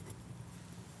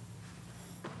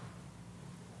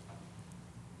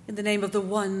In the name of the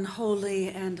one holy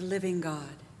and living God.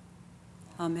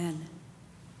 Amen.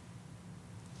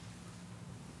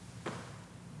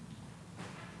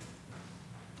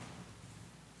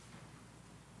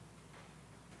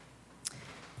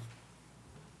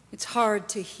 It's hard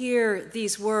to hear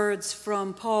these words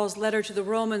from Paul's letter to the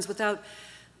Romans without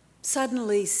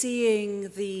suddenly seeing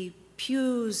the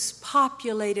pews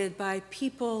populated by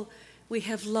people we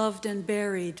have loved and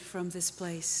buried from this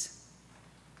place.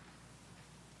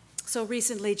 So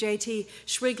recently, J.T.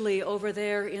 Shrigley over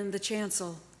there in the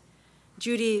chancel,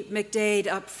 Judy McDade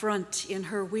up front in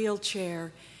her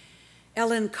wheelchair,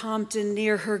 Ellen Compton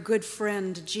near her good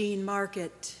friend Jean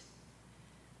Market.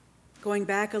 Going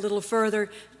back a little further,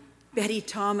 Betty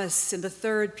Thomas in the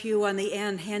third pew on the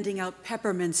end handing out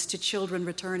peppermints to children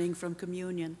returning from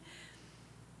communion.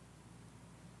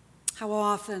 How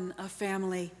often a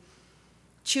family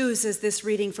chooses this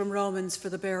reading from Romans for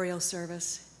the burial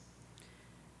service.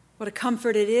 What a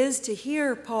comfort it is to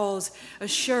hear Paul's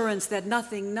assurance that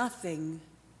nothing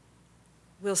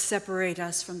will separate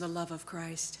us from the love of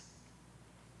Christ.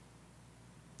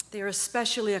 They are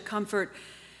especially a comfort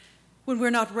when we're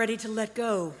not ready to let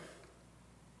go,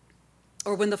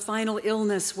 or when the final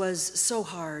illness was so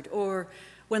hard, or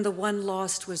when the one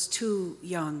lost was too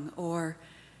young, or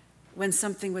when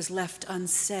something was left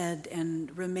unsaid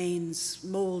and remains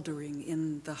moldering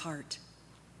in the heart.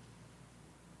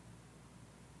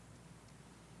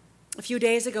 A few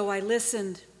days ago, I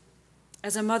listened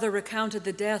as a mother recounted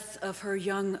the death of her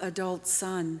young adult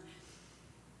son.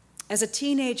 As a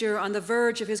teenager on the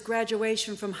verge of his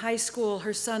graduation from high school,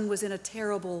 her son was in a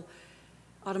terrible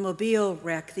automobile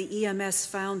wreck. The EMS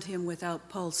found him without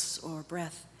pulse or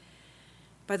breath.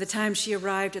 By the time she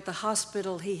arrived at the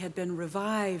hospital, he had been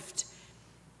revived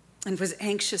and was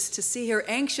anxious to see her,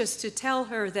 anxious to tell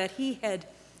her that he had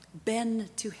been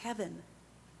to heaven.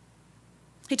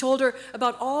 He told her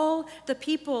about all the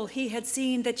people he had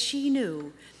seen that she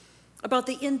knew, about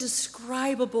the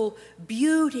indescribable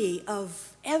beauty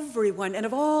of everyone and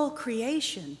of all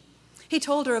creation. He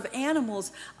told her of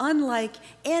animals unlike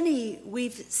any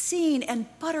we've seen and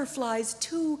butterflies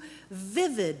too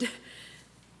vivid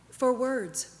for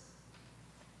words.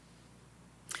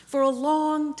 For a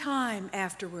long time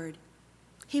afterward,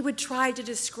 he would try to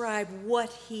describe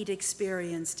what he'd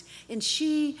experienced, and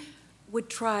she would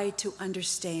try to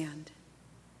understand.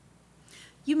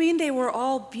 You mean they were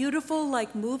all beautiful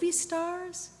like movie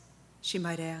stars? She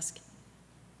might ask.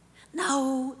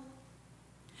 No,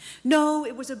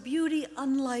 it was a beauty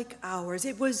unlike ours.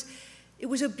 It was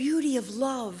a beauty of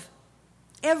love.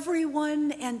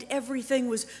 Everyone and everything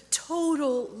was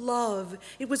total love.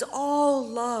 It was all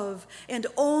love and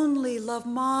only love.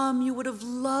 Mom, you would have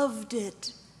loved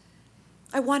it.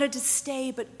 I wanted to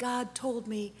stay, but God told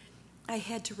me I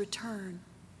had to return.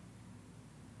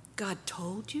 God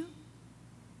told you?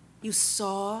 You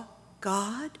saw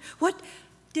God? What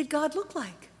did God look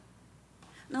like?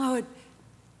 No,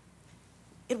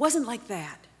 it wasn't like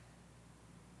that.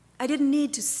 I didn't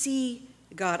need to see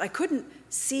God. I couldn't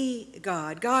see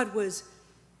God. God was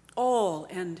all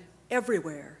and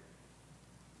everywhere.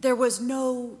 There was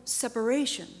no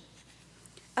separation.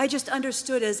 I just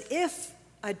understood as if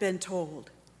I'd been told.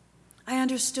 I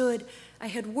understood I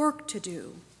had work to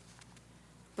do,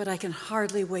 but I can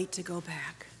hardly wait to go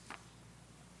back.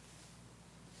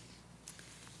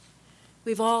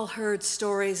 We've all heard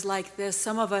stories like this.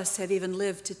 Some of us have even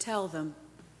lived to tell them.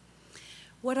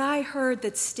 What I heard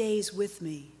that stays with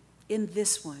me in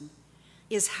this one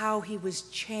is how he was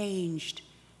changed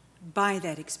by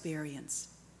that experience.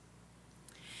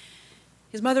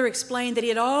 His mother explained that he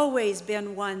had always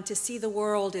been one to see the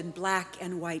world in black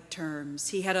and white terms.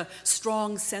 He had a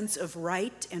strong sense of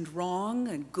right and wrong,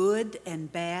 and good and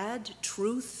bad,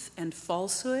 truth and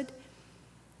falsehood.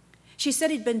 She said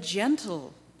he'd been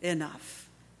gentle enough.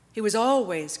 He was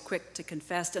always quick to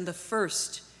confess and the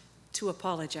first to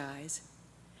apologize.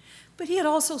 But he had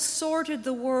also sorted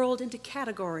the world into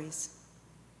categories.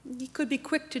 He could be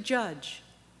quick to judge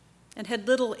and had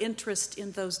little interest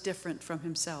in those different from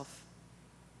himself.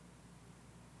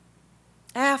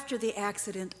 After the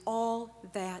accident, all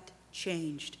that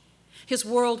changed. His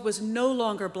world was no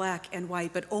longer black and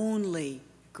white, but only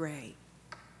gray.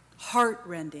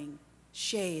 Heart-rending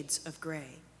shades of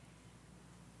gray.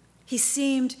 He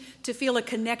seemed to feel a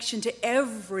connection to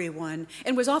everyone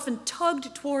and was often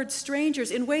tugged toward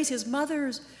strangers in ways his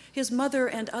mother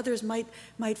and others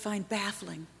might find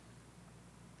baffling.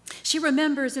 She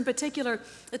remembers in particular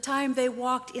the time they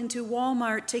walked into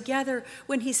Walmart together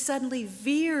when he suddenly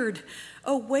veered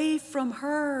away from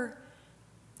her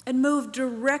and moved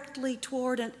directly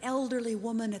toward an elderly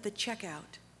woman at the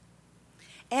checkout.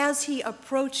 As he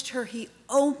approached her, he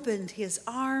opened his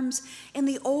arms, and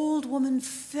the old woman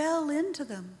fell into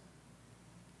them,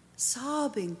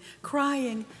 sobbing,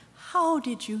 crying, "How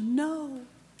did you know?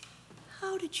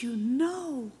 How did you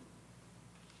know?"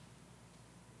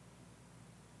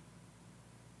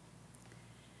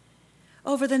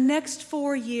 Over the next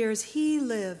 4 years, he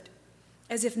lived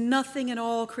as if nothing in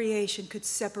all creation could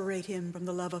separate him from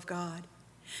the love of God.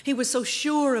 He was so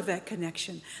sure of that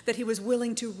connection that he was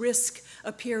willing to risk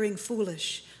appearing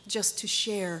foolish just to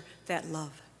share that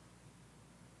love.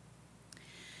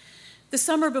 The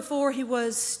summer before he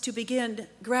was to begin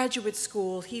graduate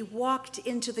school, he walked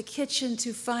into the kitchen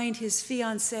to find his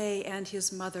fiancée and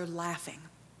his mother laughing.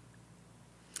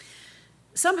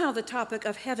 Somehow the topic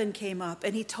of heaven came up,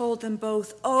 and he told them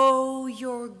both, "Oh,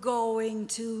 you're going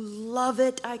to love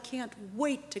it. I can't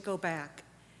wait to go back."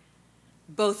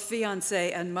 Both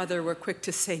fiancé and mother were quick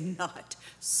to say, "Not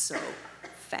so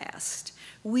fast.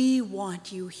 We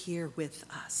want you here with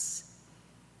us."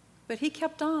 But he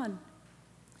kept on.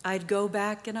 "I'd go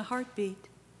back in a heartbeat,"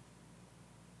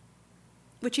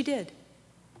 which he did,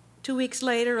 2 weeks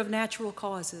later of natural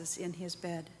causes in his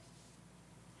bed.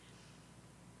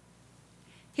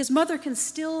 His mother can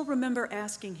still remember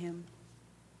asking him,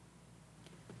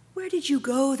 "Where did you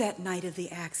go that night of the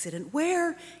accident?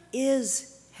 Where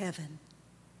is heaven?"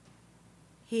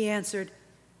 He answered,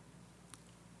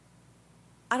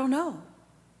 "I don't know.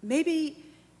 Maybe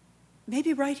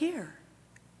right here."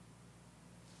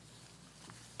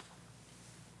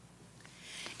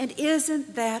 And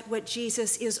isn't that what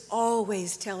Jesus is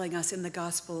always telling us in the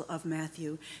Gospel of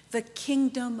Matthew? The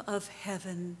kingdom of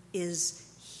heaven is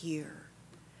here.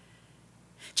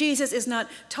 Jesus is not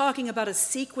talking about a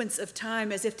sequence of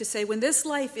time as if to say, when this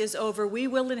life is over, we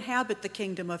will inhabit the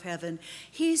kingdom of heaven.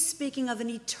 He's speaking of an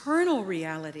eternal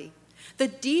reality, the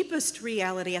deepest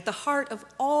reality at the heart of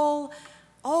all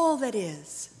that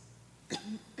is.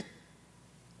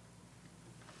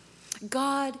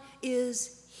 God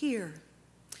is here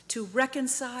to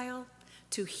reconcile,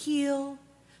 to heal,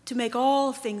 to make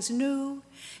all things new.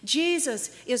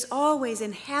 Jesus is always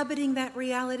inhabiting that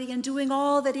reality and doing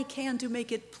all that he can to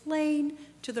make it plain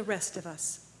to the rest of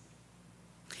us.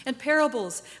 And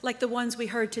parables like the ones we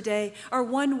heard today are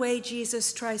one way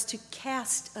Jesus tries to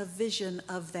cast a vision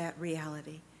of that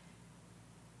reality.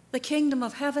 The kingdom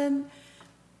of heaven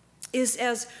is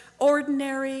as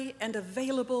ordinary and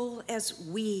available as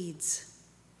weeds,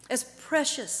 as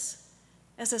precious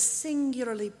as a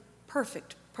singularly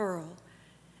perfect pearl,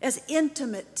 as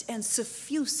intimate and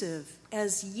suffusive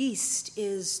as yeast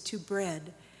is to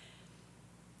bread,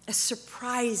 as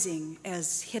surprising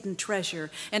as hidden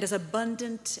treasure, and as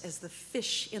abundant as the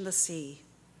fish in the sea.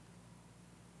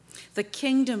 The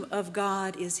kingdom of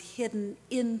God is hidden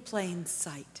in plain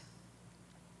sight.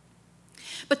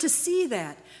 But to see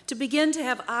that, to begin to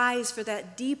have eyes for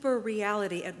that deeper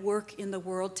reality at work in the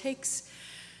world, takes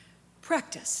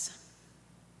practice.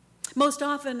 Most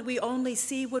often, we only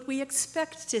see what we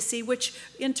expect to see, which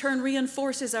in turn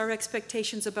reinforces our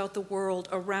expectations about the world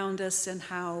around us and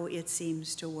how it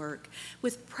seems to work.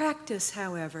 With practice,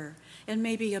 however, and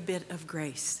maybe a bit of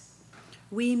grace,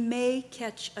 we may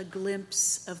catch a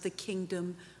glimpse of the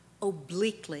kingdom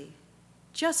obliquely,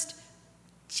 just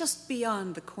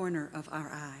beyond the corner of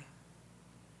our eye.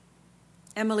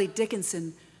 Emily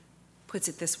Dickinson puts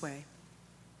it this way: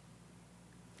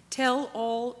 "Tell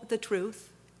all the truth,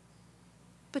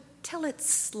 but tell it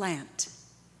slant.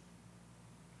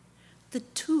 The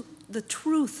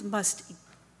truth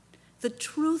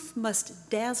must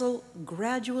dazzle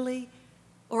gradually,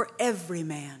 or every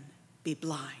man be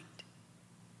blind."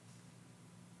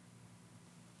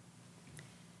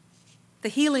 The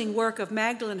healing work of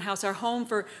Magdalene House, our home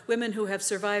for women who have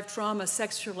survived trauma,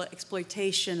 sexual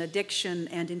exploitation, addiction,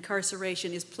 and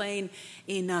incarceration, is plain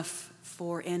enough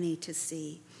for any to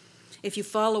see. If you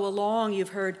follow along, you've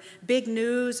heard big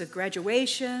news of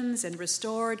graduations and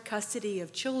restored custody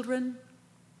of children.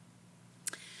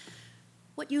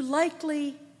 What you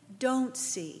likely don't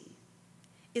see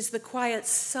is the quiet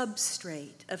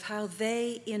substrate of how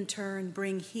they, in turn,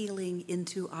 bring healing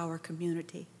into our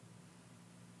community.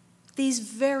 These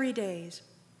very days,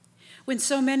 when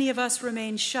so many of us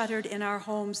remain shuttered in our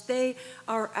homes, they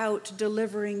are out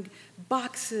delivering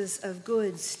boxes of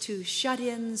goods to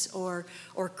shut-ins or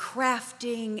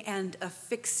crafting and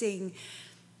affixing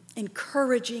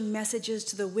encouraging messages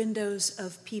to the windows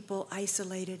of people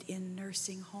isolated in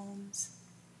nursing homes,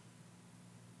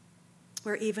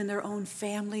 where even their own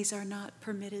families are not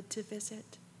permitted to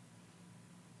visit.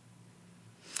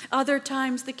 Other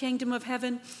times the kingdom of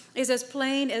heaven is as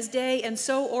plain as day and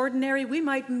so ordinary we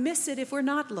might miss it if we're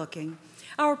not looking.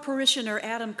 Our parishioner,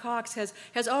 Adam Cox,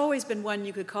 has always been one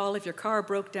you could call if your car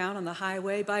broke down on the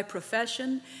highway. By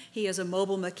profession, he is a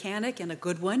mobile mechanic and a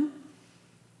good one.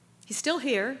 He's still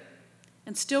here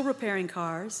and still repairing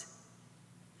cars,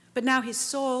 but now he's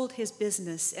sold his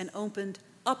business and opened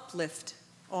Uplift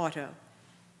Auto,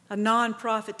 a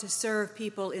nonprofit to serve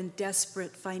people in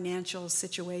desperate financial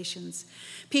situations,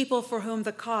 people for whom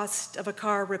the cost of a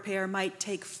car repair might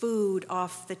take food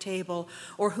off the table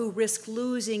or who risk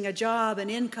losing a job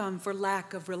and income for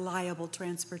lack of reliable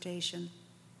transportation.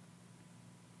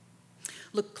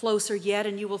 Look closer yet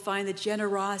and you will find the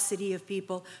generosity of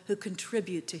people who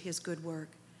contribute to his good work,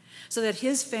 so that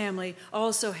his family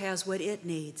also has what it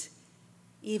needs,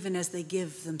 even as they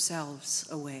give themselves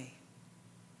away.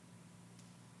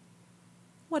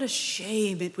 What a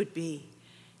shame it would be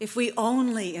if we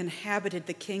only inhabited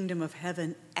the kingdom of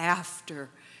heaven after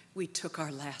we took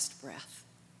our last breath.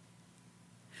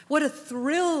 What a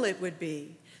thrill it would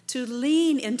be to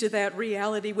lean into that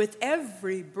reality with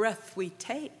every breath we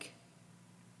take.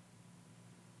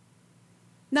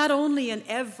 Not only in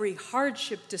every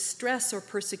hardship, distress, or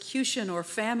persecution, or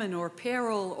famine, or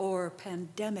peril, or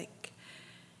pandemic,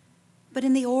 but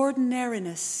in the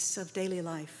ordinariness of daily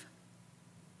life.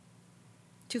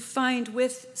 To find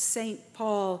with St.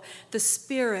 Paul the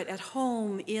Spirit at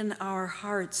home in our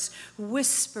hearts,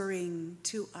 whispering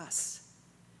to us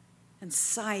and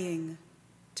sighing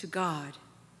to God,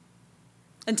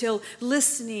 until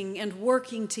listening and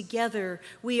working together,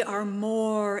 we are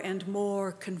more and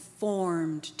more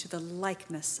conformed to the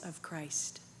likeness of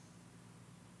Christ.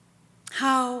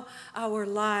 How our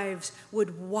lives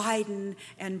would widen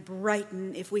and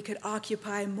brighten if we could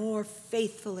occupy more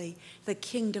faithfully the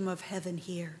kingdom of heaven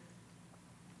here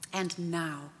and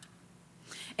now,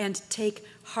 and take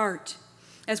heart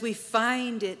as we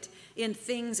find it in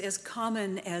things as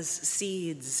common as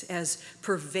seeds, as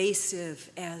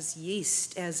pervasive as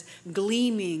yeast, as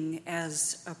gleaming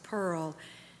as a pearl,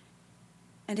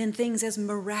 and in things as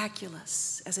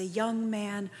miraculous as a young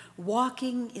man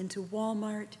walking into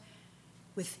Walmart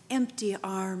with empty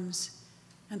arms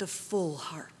and a full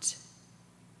heart.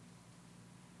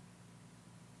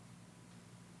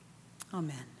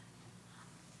 Amen.